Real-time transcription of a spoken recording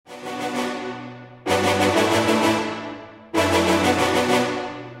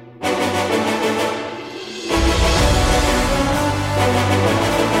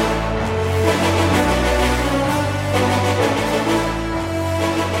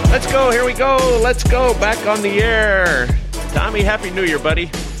Let's go. Here we go. Let's go. Back on the air. Tommy, Happy New Year, buddy.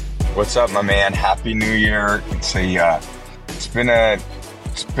 What's up, my man? Happy New Year. It's been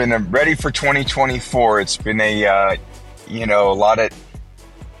a ready for 2024. It's been a lot of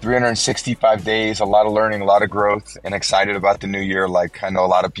 365 days, a lot of learning, a lot of growth, and excited about the new year like I know a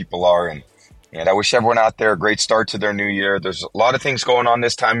lot of people are. And I wish everyone out there a great start to their new year. There's a lot of things going on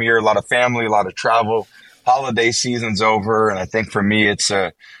this time of year, a lot of family, a lot of travel. Holiday season's over, and I think for me it's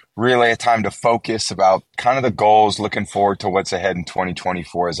really a time to focus about kind of the goals, looking forward to what's ahead in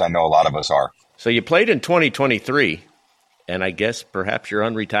 2024, as I know a lot of us are. So you played in 2023, and I guess perhaps you're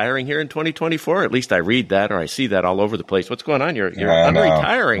unretiring here in 2024. At least I read that or I see that all over the place. What's going on? You're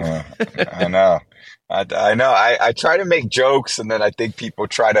unretiring. I know. I know. I try to make jokes, and then I think people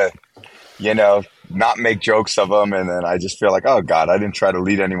try to, not make jokes of them. And then I just feel like, oh God, I didn't try to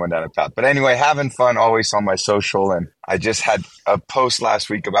lead anyone down a path. But anyway, having fun always on my social. And I just had a post last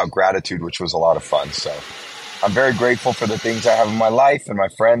week about gratitude, which was a lot of fun. So I'm very grateful for the things I have in my life and my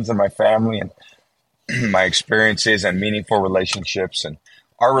friends and my family and my experiences and meaningful relationships and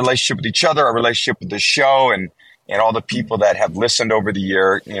our relationship with each other, our relationship with the show and all the people that have listened over the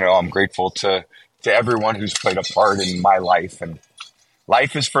year. I'm grateful to everyone who's played a part in my life. And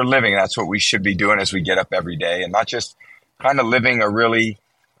life is for living. That's what we should be doing as we get up every day, and not just kind of living a really,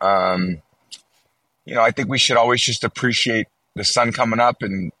 I think we should always just appreciate the sun coming up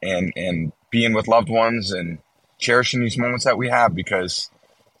and being with loved ones and cherishing these moments that we have, because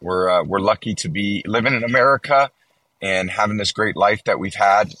we're lucky to be living in America and having this great life that we've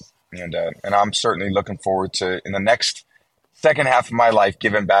had. And I'm certainly looking forward to, in the next second half of my life,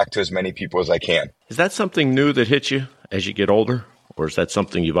 giving back to as many people as I can. Is that something new that hits you as you get older? Or is that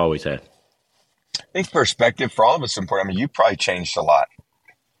something you've always had? I think perspective for all of us is important. I mean, you probably changed a lot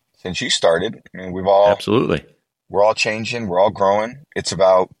since you started. I mean, Absolutely. We're all changing. We're all growing. It's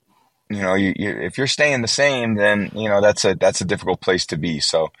about, if you're staying the same, then, that's a difficult place to be.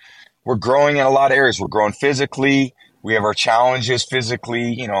 So we're growing in a lot of areas. We're growing physically. We have our challenges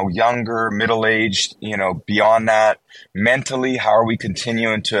physically, younger, middle-aged, beyond that. Mentally, how are we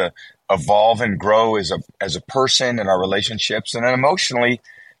continuing to evolve and grow as a person in our relationships? And then emotionally,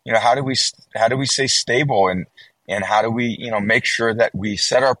 how do we stay stable and how do we, make sure that we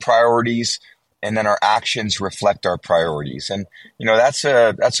set our priorities and then our actions reflect our priorities? And, that's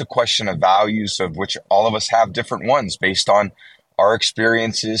a question of values, of which all of us have different ones based on our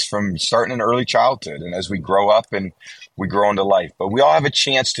experiences from starting in early childhood and as we grow up and we grow into life. But we all have a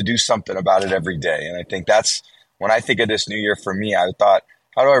chance to do something about it every day. And I think that's, when I think of this new year for me, I thought,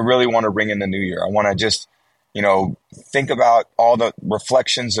 how do I really want to ring in the new year? I want to just, think about all the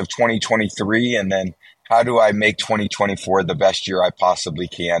reflections of 2023, and then how do I make 2024 the best year I possibly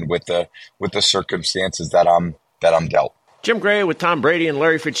can with the circumstances that I'm dealt. Jim Gray with Tom Brady and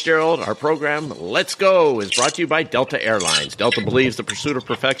Larry Fitzgerald. Our program, Let's Go, is brought to you by Delta Airlines. Delta believes the pursuit of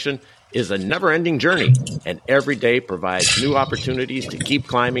perfection is a never-ending journey, and every day provides new opportunities to keep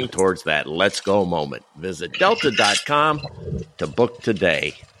climbing towards that Let's Go moment. Visit delta.com to book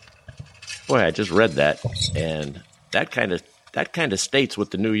today. Boy, I just read that, and that kind of states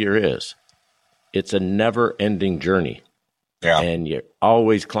what the new year is. It's a never-ending journey, and you're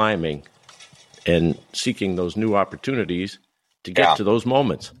always climbing and seeking those new opportunities to get to those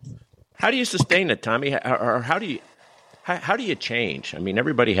moments. How do you sustain it, Tommy? Or how do you change? I mean,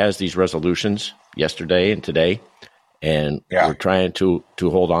 everybody has these resolutions yesterday and today, and we're trying to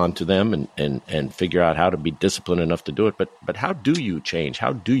hold on to them and figure out how to be disciplined enough to do it. But how do you change?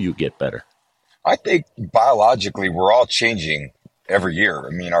 How do you get better? I think biologically we're all changing every year.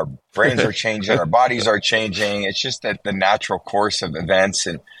 I mean, our brains are changing, our bodies are changing. It's just that the natural course of events.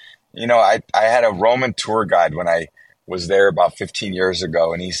 And, I had a Roman tour guide when I was there about 15 years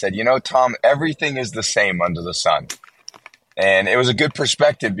ago, and he said, Tom, everything is the same under the sun. And it was a good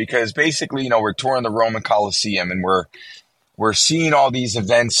perspective because basically, we're touring the Roman Colosseum and we're seeing all these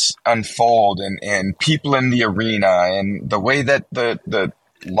events unfold and people in the arena and the way that the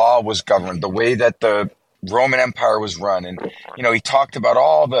law was governed, the way that the Roman Empire was run. And, he talked about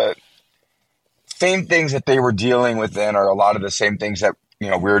all the same things that they were dealing with then are a lot of the same things that,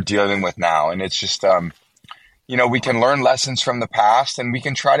 we're dealing with now. And it's just, we can learn lessons from the past and we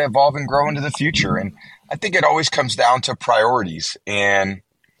can try to evolve and grow into the future. And I think it always comes down to priorities. And,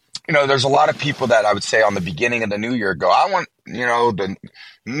 there's a lot of people that I would say on the beginning of the new year go, I want, the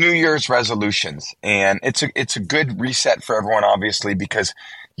New Year's resolutions. And it's a good reset for everyone, obviously, because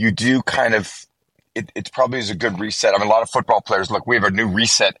you do kind of, it probably is a good reset. I mean, a lot of football players, look, we have a new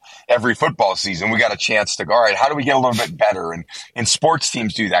reset every football season. We got a chance to go, all right, how do we get a little bit better? And sports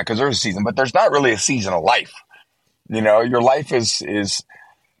teams do that because there's a season, but there's not really a season of life. Your life is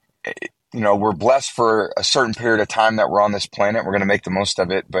we're blessed for a certain period of time that we're on this planet. We're going to make the most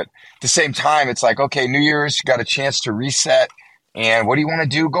of it. But at the same time, it's like, okay, New Year's, you got a chance to reset. And what do you want to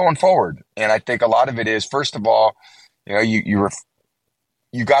do going forward? And I think a lot of it is, first of all, you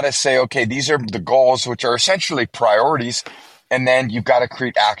got to say, okay, these are the goals, which are essentially priorities. And then you've got to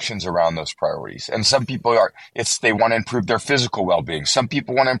create actions around those priorities. And some people they want to improve their physical well-being. Some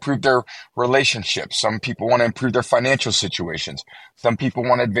people want to improve their relationships. Some people want to improve their financial situations. Some people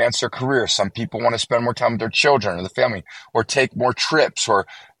want to advance their career. Some people want to spend more time with their children or the family, or take more trips, or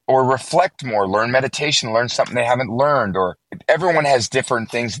reflect more, learn meditation, learn something they haven't learned, or everyone has different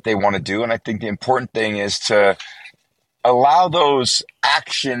things that they want to do. And I think the important thing is to allow those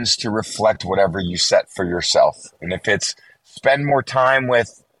actions to reflect whatever you set for yourself. And if it's spend more time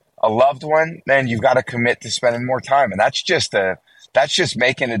with a loved one, then you've got to commit to spending more time. And that's just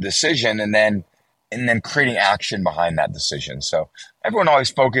making a decision and then creating action behind that decision. So everyone always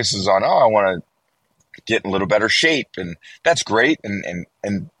focuses on, I want to get in a little better shape. And that's great. And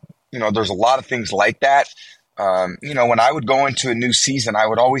there's a lot of things like that. When I would go into a new season, I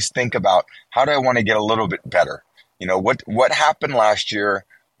would always think about, how do I want to get a little bit better? What happened last year?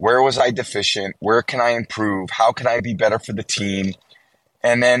 Where was I deficient? Where can I improve? How can I be better for the team?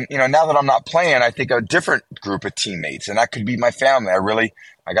 And then, now that I'm not playing, I think a different group of teammates, and that could be my family.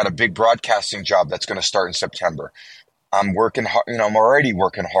 I got a big broadcasting job that's going to start in September. I'm working hard, I'm already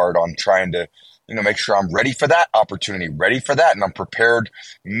working hard on trying to, make sure I'm ready for that opportunity, ready for that. And I'm prepared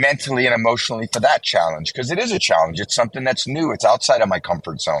mentally and emotionally for that challenge, because it is a challenge. It's something that's new. It's outside of my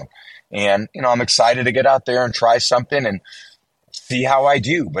comfort zone. And, I'm excited to get out there and try something and see how I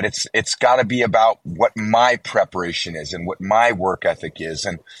do. But it's got to be about what my preparation is and what my work ethic is.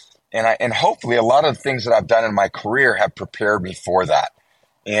 And hopefully a lot of the things that I've done in my career have prepared me for that.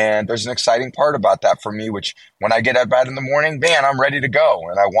 And there's an exciting part about that for me, which when I get out of bed in the morning, man, I'm ready to go.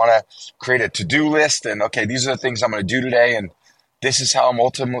 And I want to create a to-do list. And okay, these are the things I'm going to do today. And this is how I'm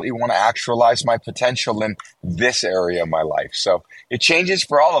ultimately want to actualize my potential in this area of my life. So it changes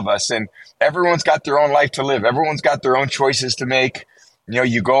for all of us, and everyone's got their own life to live. Everyone's got their own choices to make.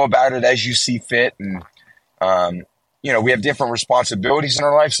 You go about it as you see fit. And, we have different responsibilities in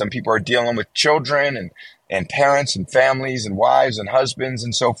our life. Some people are dealing with children and parents and families and wives and husbands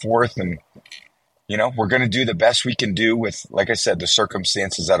and so forth. And, we're going to do the best we can do with, like I said, the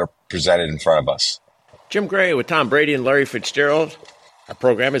circumstances that are presented in front of us. Jim Gray with Tom Brady and Larry Fitzgerald. Our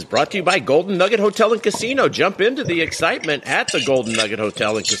program is brought to you by Golden Nugget Hotel and Casino. Jump into the excitement at the Golden Nugget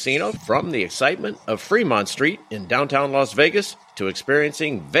Hotel and Casino, from the excitement of Fremont Street in downtown Las Vegas to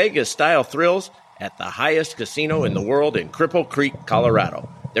experiencing Vegas-style thrills at the highest casino in the world in Cripple Creek, Colorado.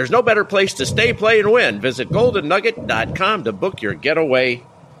 There's no better place to stay, play, and win. Visit GoldenNugget.com to book your getaway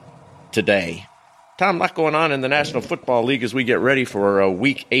today. Tom, a lot going on in the National Football League as we get ready for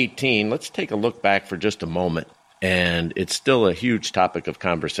Week 18. Let's take a look back for just a moment. And it's still a huge topic of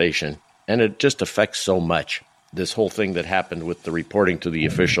conversation, and it just affects so much. This whole thing that happened with the reporting to the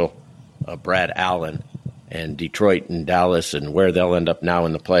official, Brad Allen, and Detroit and Dallas, and where they'll end up now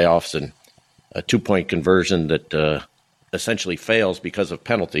in the playoffs, and a 2-point conversion that essentially fails because of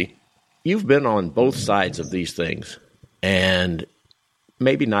penalty. You've been on both sides of these things, and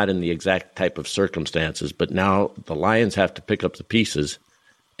maybe not in the exact type of circumstances, but now the Lions have to pick up the pieces,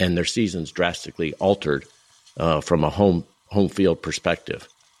 and their season's drastically altered from a home field perspective.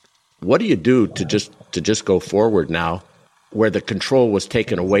 What do you do to just go forward now, where the control was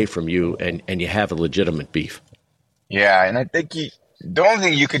taken away from you and you have a legitimate beef? Yeah, and I think the only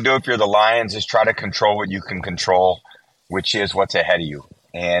thing you can do if you're the Lions is try to control what you can control, which is what's ahead of you.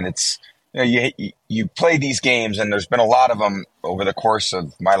 And it's, you play these games, and there's been a lot of them over the course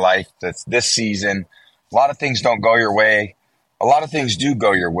of my life. That's this season. A lot of things don't go your way. A lot of things do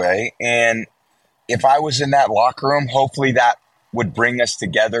go your way. And if I was in that locker room, hopefully that would bring us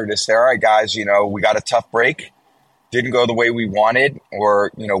together to say, all right, guys, we got a tough break. Didn't go the way we wanted,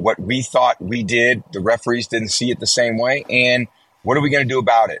 or, what we thought we did, the referees didn't see it the same way. And what are we going to do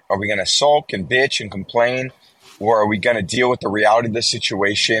about it? Are we going to sulk and bitch and complain? Or are we going to deal with the reality of the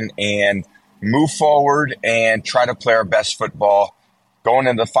situation and move forward and try to play our best football going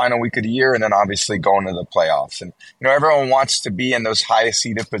into the final week of the year, and then obviously going into the playoffs? And, everyone wants to be in those highest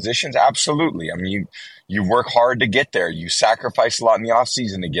seeded positions. Absolutely. I mean, you work hard to get there. You sacrifice a lot in the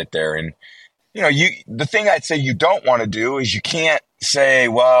offseason to get there. And, the thing I'd say you don't want to do is you can't say,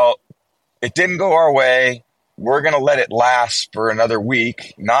 well, it didn't go our way. We're going to let it last for another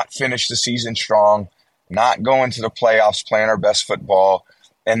week, not finish the season strong, not go into the playoffs playing our best football,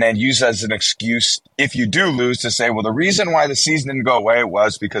 and then use as an excuse, if you do lose, to say, well, the reason why the season didn't go away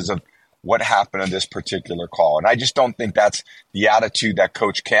was because of what happened in this particular call. And I just don't think that's the attitude that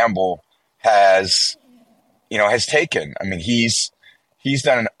Coach Campbell has taken. I mean, he's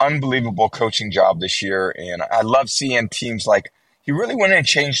done an unbelievable coaching job this year. And I love seeing teams like, he really went in and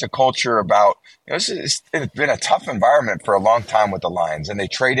changed the culture about, it's been a tough environment for a long time with the Lions. And they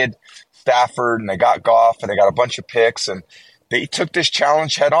traded Stafford and they got Goff and they got a bunch of picks and they took this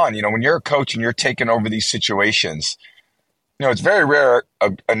challenge head on. When you're a coach and you're taking over these situations, it's very rare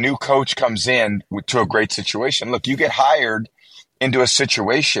a new coach comes in to a great situation. Look, you get hired into a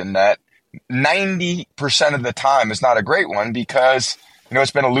situation that 90% of the time is not a great one because,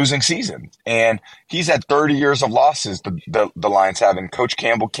 it's been a losing season. And he's had 30 years of losses, the Lions have. And Coach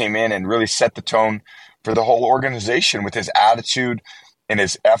Campbell came in and really set the tone for the whole organization with his attitude and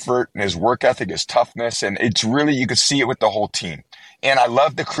his effort and his work ethic, his toughness. And it's really, you could see it with the whole team. And I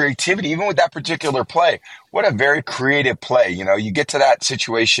love the creativity, even with that particular play. What a very creative play. You get to that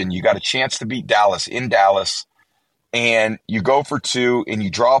situation, you got a chance to beat Dallas in Dallas, and you go for two and you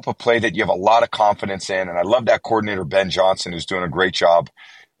draw up a play that you have a lot of confidence in. And I love that coordinator, Ben Johnson, who's doing a great job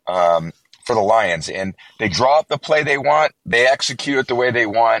for the Lions. And they draw up the play they want, they execute it the way they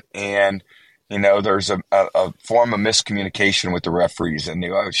want, and there's a form of miscommunication with the referees, and they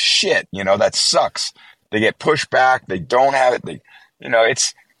go, oh, shit, that sucks. They get pushed back. They don't have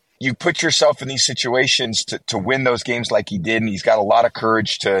it. You put yourself in these situations to win those games like he did, and he's got a lot of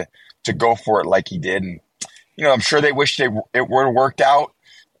courage to go for it like he did. And, I'm sure they wish it would have worked out.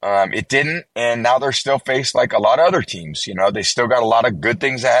 It didn't, and now they're still faced like a lot of other teams. They still got a lot of good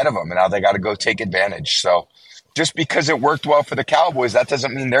things ahead of them, and now they got to go take advantage. So just because it worked well for the Cowboys, that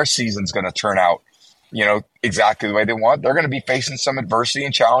doesn't mean their season's going to turn out, exactly the way they want. They're going to be facing some adversity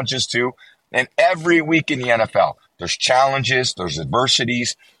and challenges too. And every week in the NFL, there's challenges, there's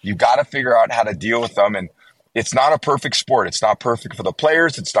adversities. You got to figure out how to deal with them. And it's not a perfect sport. It's not perfect for the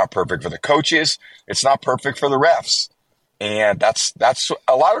players. It's not perfect for the coaches. It's not perfect for the refs. And that's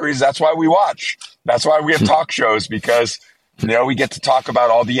a lot of reasons. That's why we watch. That's why we have talk shows, because, we get to talk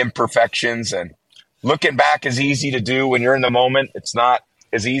about all the imperfections, and looking back is easy to do when you're in the moment. It's not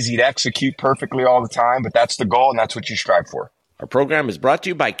as easy to execute perfectly all the time, but that's the goal, and that's what you strive for. Our program is brought to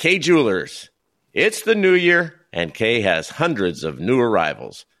you by Kay Jewelers. It's the new year, and Kay has hundreds of new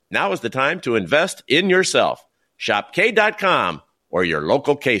arrivals. Now is the time to invest in yourself. Shop Kay.com or your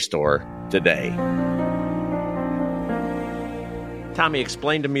local Kay store today. Tommy,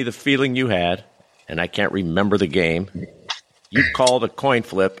 explain to me the feeling you had, and I can't remember the game. You called a coin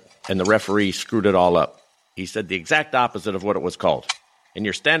flip, and the referee screwed it all up. He said the exact opposite of what it was called. And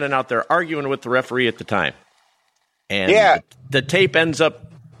you're standing out there arguing with the referee at the time. And the tape ends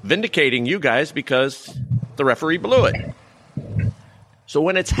up vindicating you guys because the referee blew it. So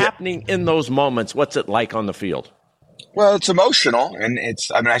when it's happening in those moments, what's it like on the field? Well, it's emotional. And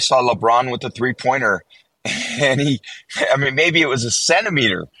I saw LeBron with the 3-pointer, and maybe it was a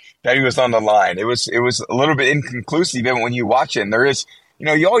centimeter that he was on the line. It was a little bit inconclusive even when you watch it. And there is,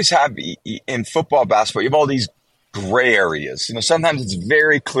 you always have in football, basketball, you have all these gray areas. Sometimes it's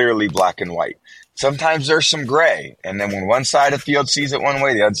very clearly black and white. Sometimes there's some gray. And then when one side of the field sees it one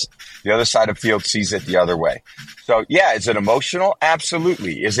way, the other side of the field sees it the other way. So, is it emotional?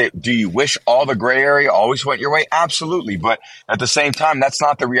 Absolutely. Do you wish all the gray area always went your way? Absolutely. But at the same time, that's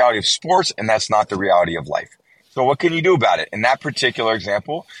not the reality of sports, and that's not the reality of life. So what can you do about it? In that particular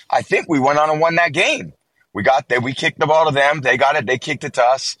example, I think we went on and won that game. We kicked the ball to them. They got it. They kicked it to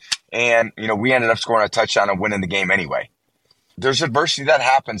us. And, we ended up scoring a touchdown and winning the game anyway. There's adversity that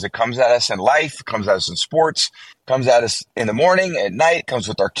happens. It comes at us in life, it comes at us in sports, comes at us in the morning, at night, comes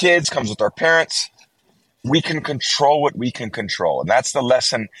with our kids, comes with our parents. We can control what we can control. And that's the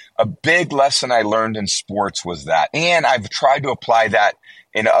lesson. A big lesson I learned in sports was that. And I've tried to apply that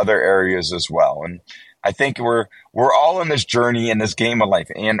in other areas as well. And I think we're all in this journey, in this game of life.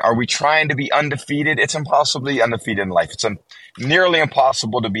 And are we trying to be undefeated? It's impossibly undefeated in life. It's nearly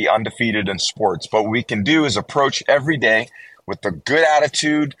impossible to be undefeated in sports. But what we can do is approach every day with a good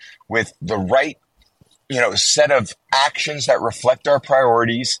attitude, with the right, set of actions that reflect our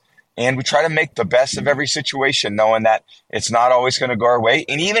priorities. And we try to make the best of every situation, knowing that it's not always going to go our way.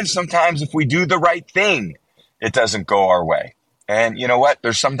 And even sometimes if we do the right thing, it doesn't go our way. And you know what?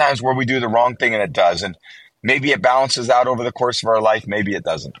 There's sometimes where we do the wrong thing and it does. And maybe it balances out over the course of our life. Maybe it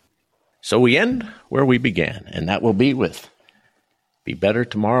doesn't. So we end where we began, and that will be with be better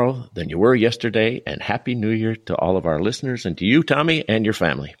tomorrow than you were yesterday, and Happy New Year to all of our listeners and to you, Tommy, and your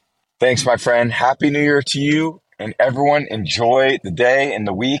family. Thanks, my friend. Happy New Year to you, and everyone enjoy the day and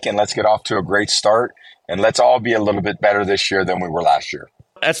the week, and let's get off to a great start, and let's all be a little bit better this year than we were last year.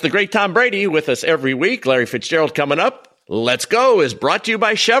 That's the great Tom Brady with us every week. Larry Fitzgerald coming up. Let's Go is brought to you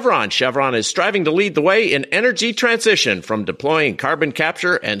by Chevron. Chevron is striving to lead the way in energy transition from deploying carbon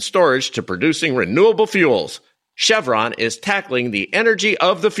capture and storage to producing renewable fuels. Chevron is tackling the energy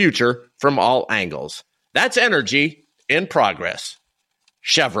of the future from all angles. That's energy in progress.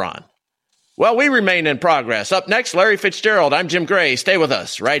 Chevron. Well, we remain in progress. Up next, Larry Fitzgerald. I'm Jim Gray. Stay with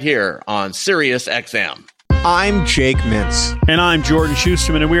us right here on Sirius XM. I'm Jake Mintz. And I'm Jordan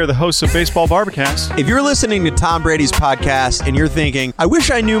Schusterman, and we are the hosts of Baseball Barbacast. If you're listening to Tom Brady's podcast and you're thinking, I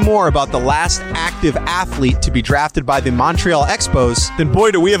wish I knew more about the last active athlete to be drafted by the Montreal Expos, then boy,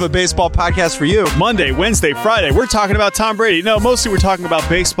 do we have a baseball podcast for you. Monday, Wednesday, Friday, we're talking about Tom Brady. No, mostly we're talking about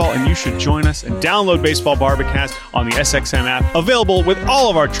baseball, and you should join us and download Baseball Barbacast on the SXM app, available with all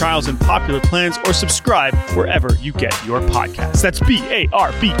of our trials and popular plans, or subscribe wherever you get your podcasts. That's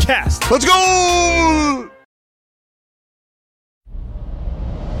B-A-R-B cast. Let's go!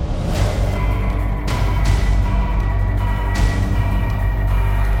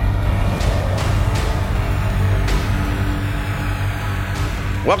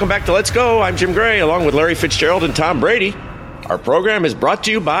 Welcome back to Let's Go. I'm Jim Gray, along with Larry Fitzgerald and Tom Brady. Our program is brought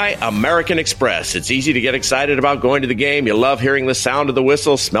to you by American Express. It's easy to get excited about going to the game. You love hearing the sound of the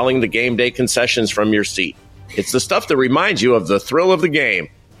whistle, smelling the game day concessions from your seat. It's the stuff that reminds you of the thrill of the game.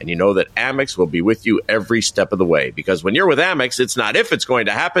 And you know that Amex will be with you every step of the way. Because when you're with Amex, it's not if it's going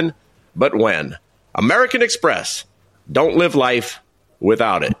to happen, but when. American Express. Don't live life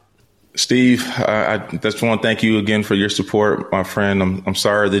without it. Steve, I just want to thank you again for your support, my friend. I'm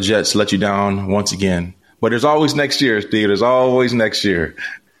sorry the Jets let you down once again. But there's always next year, Steve. There's always next year.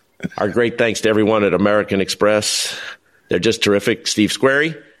 Our great thanks to everyone at American Express. They're just terrific. Steve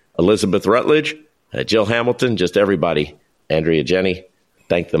Squarey, Elizabeth Rutledge, Jill Hamilton, just everybody. Andrea Jenny.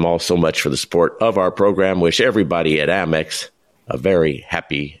 Thank them all so much for the support of our program. Wish everybody at Amex a very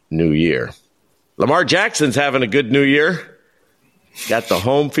happy new year. Lamar Jackson's having a good new year. Got the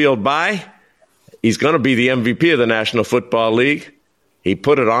home field bye. He's going to be the MVP of the National Football League. He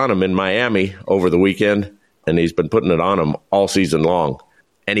put it on him in Miami over the weekend, and he's been putting it on him all season long.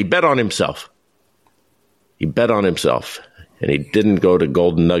 And he bet on himself. He bet on himself. And he didn't go to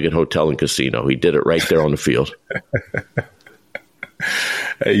Golden Nugget Hotel and Casino. He did it right there on the field.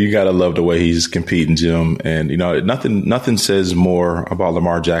 Hey, you got to love the way he's competing, Jim. And, nothing says more about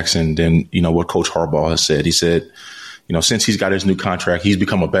Lamar Jackson than, what Coach Harbaugh has said. He said, since he's got his new contract, he's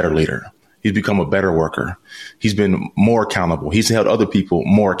become a better leader. He's become a better worker. He's been more accountable. He's held other people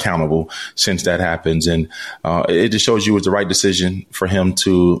more accountable since that happens. And it just shows you it was the right decision for him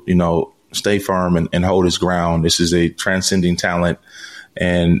to, stay firm and hold his ground. This is a transcending talent.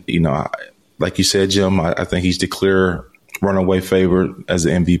 And, like you said, Jim, I think he's the clear runaway favorite as the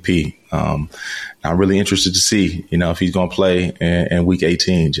MVP. I'm really interested to see, if he's going to play in Week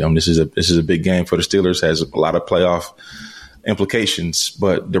 18. Jim, this is a big game for the Steelers. Has a lot of playoff implications,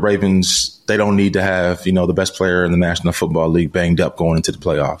 but the Ravens, they don't need to have the best player in the National Football League banged up going into the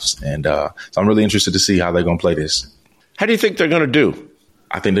playoffs. And so I'm really interested to see how they're going to play this. How do you think they're going to do?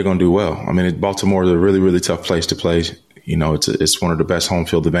 I think they're going to do well. I mean, Baltimore is a really, really tough place to play. It's one of the best home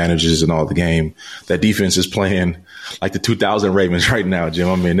field advantages in all the game. That defense is playing like the 2000 Ravens right now, Jim.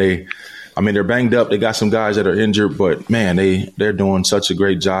 I mean, they're banged up. They got some guys that are injured, but man, they're doing such a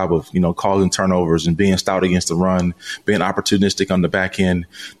great job of, causing turnovers and being stout against the run, being opportunistic on the back end.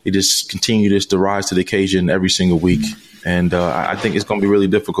 They just continue to rise to the occasion every single week. And I think it's going to be really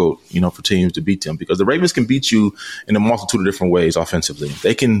difficult, for teams to beat them because the Ravens can beat you in a multitude of different ways offensively.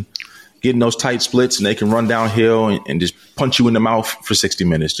 They can get in those tight splits and they can run downhill and just punch you in the mouth for 60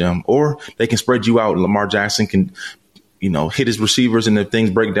 minutes, Jim. Or they can spread you out and Lamar Jackson can, hit his receivers and if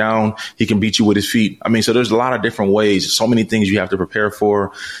things break down, he can beat you with his feet. I mean, so there's a lot of different ways, so many things you have to prepare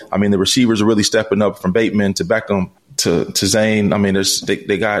for. I mean, the receivers are really stepping up from Bateman to Beckham to Zane. I mean,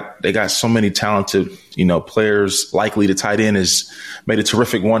 they got so many talented, players. Likely the tight end has made a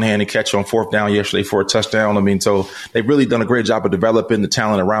terrific one-handed catch on fourth down yesterday for a touchdown. I mean, so they've really done a great job of developing the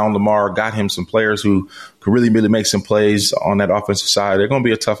talent around Lamar, got him some players who could really, really make some plays on that offensive side. They're going to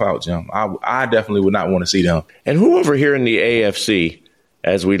be a tough out, Jim. I definitely would not want to see them. And who over here in the AFC,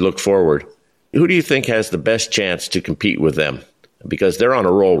 as we look forward, who do you think has the best chance to compete with them? Because they're on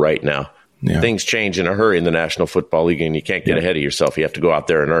a roll right now. Yeah. Things change in a hurry in the National Football League, and you can't get ahead of yourself. You have to go out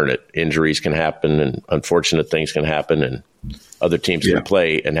there and earn it. Injuries can happen, and unfortunate things can happen, and other teams can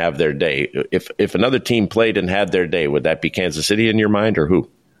play and have their day. If another team played and had their day, would that be Kansas City in your mind, or who?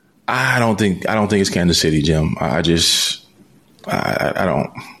 I don't think it's Kansas City, Jim. I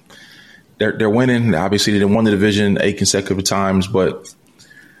don't. They're winning. Obviously, they won the division 8 consecutive times, but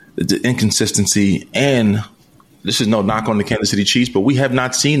the inconsistency and this is no knock on the Kansas City Chiefs, but we have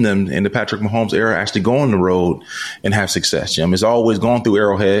not seen them in the Patrick Mahomes era actually go on the road and have success, Jim. It's always gone through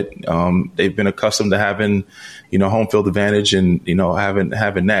Arrowhead. They've been accustomed to having, home field advantage and, having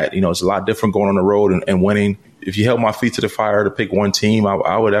that. It's a lot different going on the road and winning. If you held my feet to the fire to pick one team,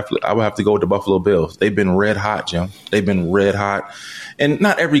 I would have to go with the Buffalo Bills. They've been red hot, Jim. They've been red hot. And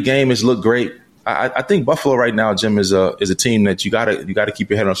not every game has looked great. I think Buffalo right now, Jim, is a team that you gotta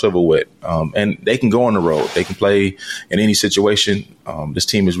keep your head on a swivel with, and they can go on the road. They can play in any situation. This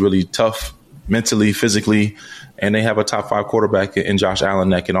team is really tough mentally, physically, and they have a top 5 quarterback in Josh Allen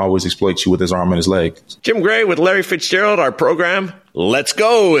that can always exploit you with his arm and his leg. Jim Gray with Larry Fitzgerald. Our program, Let's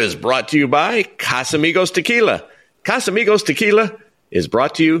Go, is brought to you by Casamigos Tequila. Casamigos Tequila is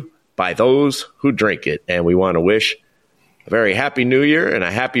brought to you by those who drink it, and we want to wish a very happy New Year and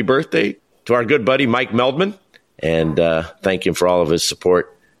a happy birthday to our good buddy Mike Meldman, and thank him for all of his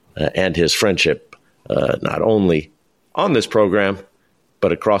support and his friendship, not only on this program,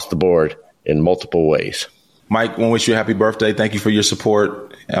 but across the board in multiple ways. Mike, I want to wish you a happy birthday. Thank you for your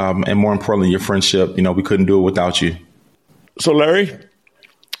support, and more importantly, your friendship. We couldn't do it without you. So, Larry,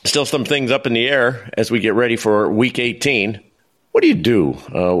 still some things up in the air as we get ready for Week 18. What do you do?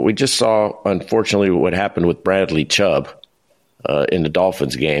 We just saw, unfortunately, what happened with Bradley Chubb in the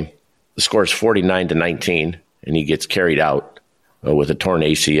Dolphins game. The score is 49-19, and he gets carried out with a torn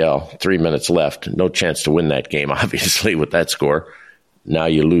ACL. 3 minutes left. No chance to win that game, obviously, with that score. Now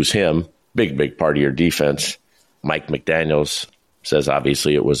you lose him. Big part of your defense. Mike McDaniels says,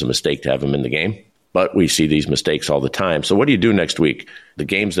 obviously, it was a mistake to have him in the game. But we see these mistakes all the time. So what do you do next week? The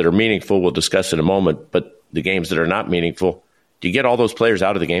games that are meaningful, we'll discuss in a moment. But the games that are not meaningful, do you get all those players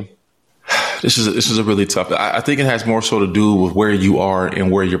out of the game? This is a really tough. I think it has more so to do with where you are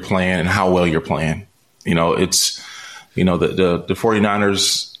and where you're playing and how well you're playing. It's the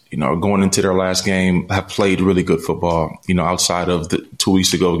 49ers, going into their last game, have played really good football. Outside of the 2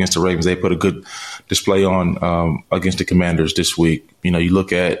 weeks ago against the Ravens, they put a good display on against the Commanders this week. You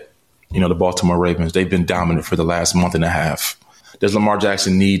look at the Baltimore Ravens. They've been dominant for the last month and a half. Does Lamar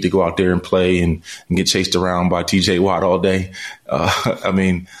Jackson need to go out there and play and get chased around by T.J. Watt all day?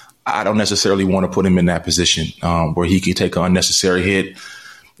 I don't necessarily want to put him in that position where he could take an unnecessary hit.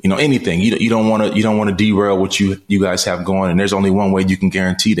 Anything. You don't want to derail what you guys have going. And there's only one way you can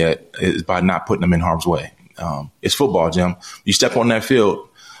guarantee that is by not putting them in harm's way. It's football, Jim. You step on that field,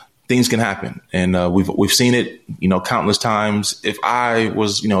 things can happen, and we've seen it, countless times. If I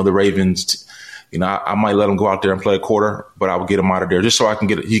was, the Ravens, I might let him go out there and play a quarter, but I would get him out of there just so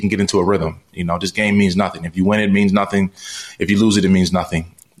he can get into a rhythm. This game means nothing. If you win, it means nothing. If you lose it, it means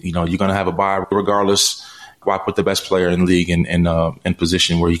nothing. You're going to have a bye regardless. Why put the best player in the league in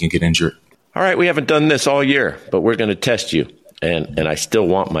position where he can get injured? All right, we haven't done this all year, but we're going to test you. And I still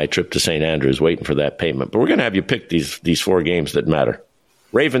want my trip to St. Andrews, waiting for that payment. But we're going to have you pick these 4 games that matter.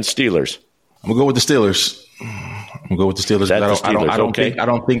 Ravens, Steelers. I'm going to go with the Steelers. I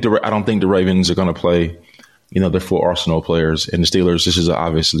don't think the Ravens are going to play, their full arsenal of players. And the Steelers, this is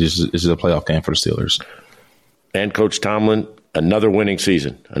a playoff game for the Steelers. And Coach Tomlin, another winning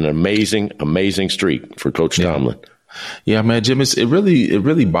season, an amazing streak for Coach Tomlin. Yeah, man, Jim, it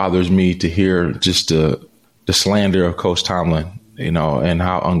really bothers me to hear just the slander of Coach Tomlin, and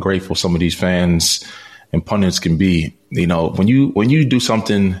how ungrateful some of these fans and pundits can be. When you do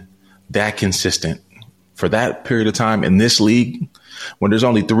something that consistent for that period of time in this league, when there's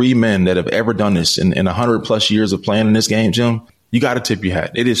only 3 men that have ever done this in 100 plus years of playing in this game, Jim, you got to tip your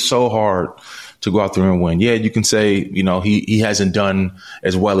hat. It is so hard to go out there and win. Yeah, you can say, he hasn't done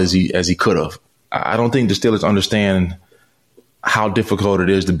as well as he could have. I don't think the Steelers understand how difficult it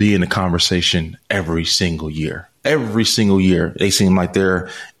is to be in the conversation every single year. Every single year, they seem like they're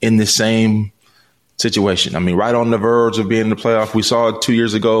in the same situation. Right on the verge of being in the playoff. We saw it 2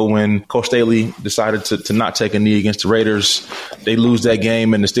 years ago when Coach Staley decided to not take a knee against the Raiders. They lose that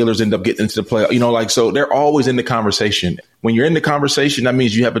game and the Steelers end up getting into the playoff. So they're always in the conversation. When you're in the conversation, that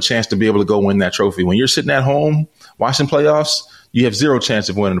means you have a chance to be able to go win that trophy. When you're sitting at home watching playoffs, you have zero chance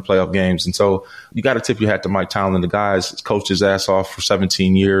of winning the playoff games. And so you got to tip your hat to Mike Tomlin. The guy's coached his ass off for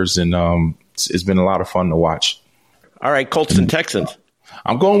 17 years, and it's been a lot of fun to watch. All right, Colts and Texans.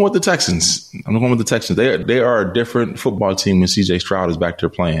 I'm going with the Texans. They are a different football team when C.J. Stroud is back there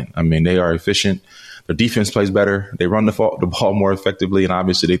playing. They are efficient. Their defense plays better. They run the ball more effectively, and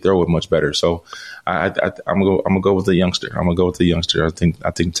obviously they throw it much better. So I'm gonna go with the youngster. I think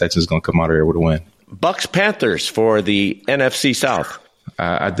the Texans is gonna come out of there with a win. Bucks Panthers for the NFC South.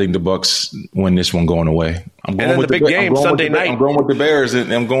 I think the Bucks win this one going away. I'm going with the big game Sunday night. I'm going with the Bears,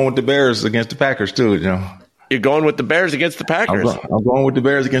 and I'm going with the Bears against the Packers too. You're going with the Bears against the Packers. I'm going with the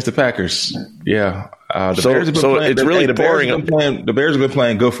Bears against the Packers. Yeah. The Bears have been playing, it's really pouring. The Bears have been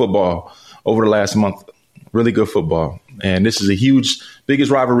playing good football over the last month. Really good football, and this is a biggest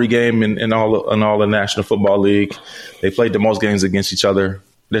rivalry game in all the National Football League. They played the most games against each other.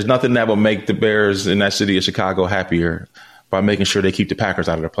 There's nothing that will make the Bears in that city of Chicago happier by making sure they keep the Packers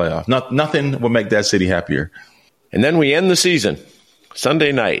out of the playoff. Nothing will make that city happier. And then we end the season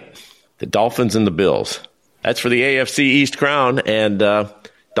Sunday night. The Dolphins and the Bills. That's for the AFC East crown, and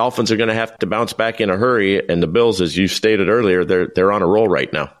Dolphins are going to have to bounce back in a hurry. And the Bills, as you stated earlier, they're on a roll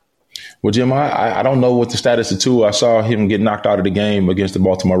right now. Well, Jim, I don't know what the status of Tua. I saw him get knocked out of the game against the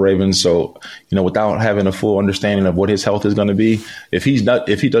Baltimore Ravens. So, without having a full understanding of what his health is going to be, if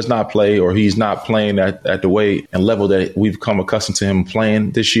he does not play or he's not playing at the weight and level that we've come accustomed to him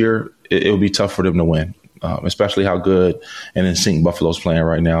playing this year, it will be tough for them to win, especially how good and in sync Buffalo's playing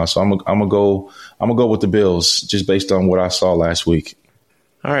right now. So I'm gonna go with the Bills just based on what I saw last week.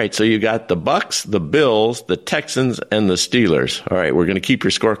 All right, so you got the Bucs, the Bills, the Texans, and the Steelers. All right, we're going to keep your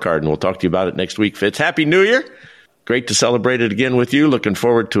scorecard, and we'll talk to you about it next week, Fitz. Happy New Year. Great to celebrate it again with you. Looking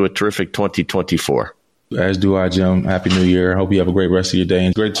forward to a terrific 2024. As do I, Jim. Happy New Year. Hope you have a great rest of your day.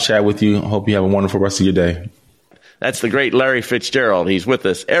 And great to chat with you. Hope you have a wonderful rest of your day. That's the great Larry Fitzgerald. He's with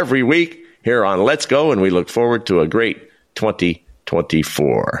us every week here on Let's Go, and we look forward to a great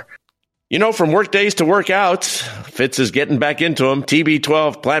 2024. From work days to workouts, Fitz is getting back into them.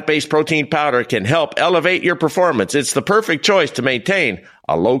 TB12 plant-based protein powder can help elevate your performance. It's the perfect choice to maintain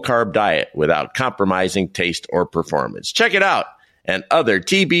a low-carb diet without compromising taste or performance. Check it out and other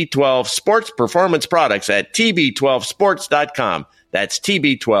TB12 sports performance products at tb12sports.com. That's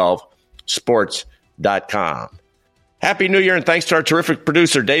tb12sports.com. Happy New Year, and thanks to our terrific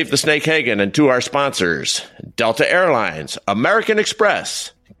producer, Dave the Snake Hagen, and to our sponsors, Delta Airlines, American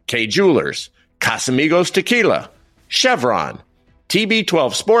Express, K Jewelers, Casamigos Tequila, Chevron,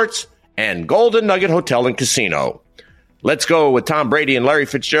 TB12 Sports, and Golden Nugget Hotel and Casino. Let's Go with Tom Brady and Larry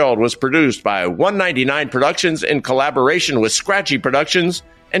Fitzgerald was produced by 199 Productions in collaboration with Scratchy Productions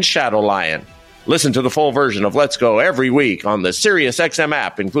and Shadow Lion. Listen to the full version of Let's Go every week on the SiriusXM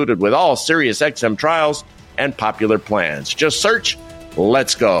app, included with all SiriusXM trials and popular plans. Just search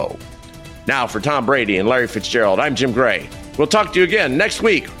Let's Go. Now for Tom Brady and Larry Fitzgerald, I'm Jim Gray. We'll talk to you again next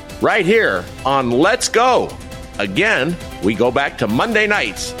week, right here on Let's Go. Again, we go back to Monday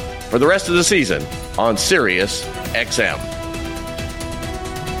nights for the rest of the season on Sirius XM.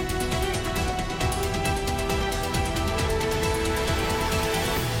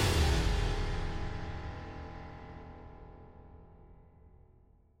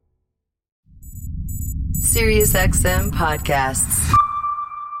 Sirius XM podcasts.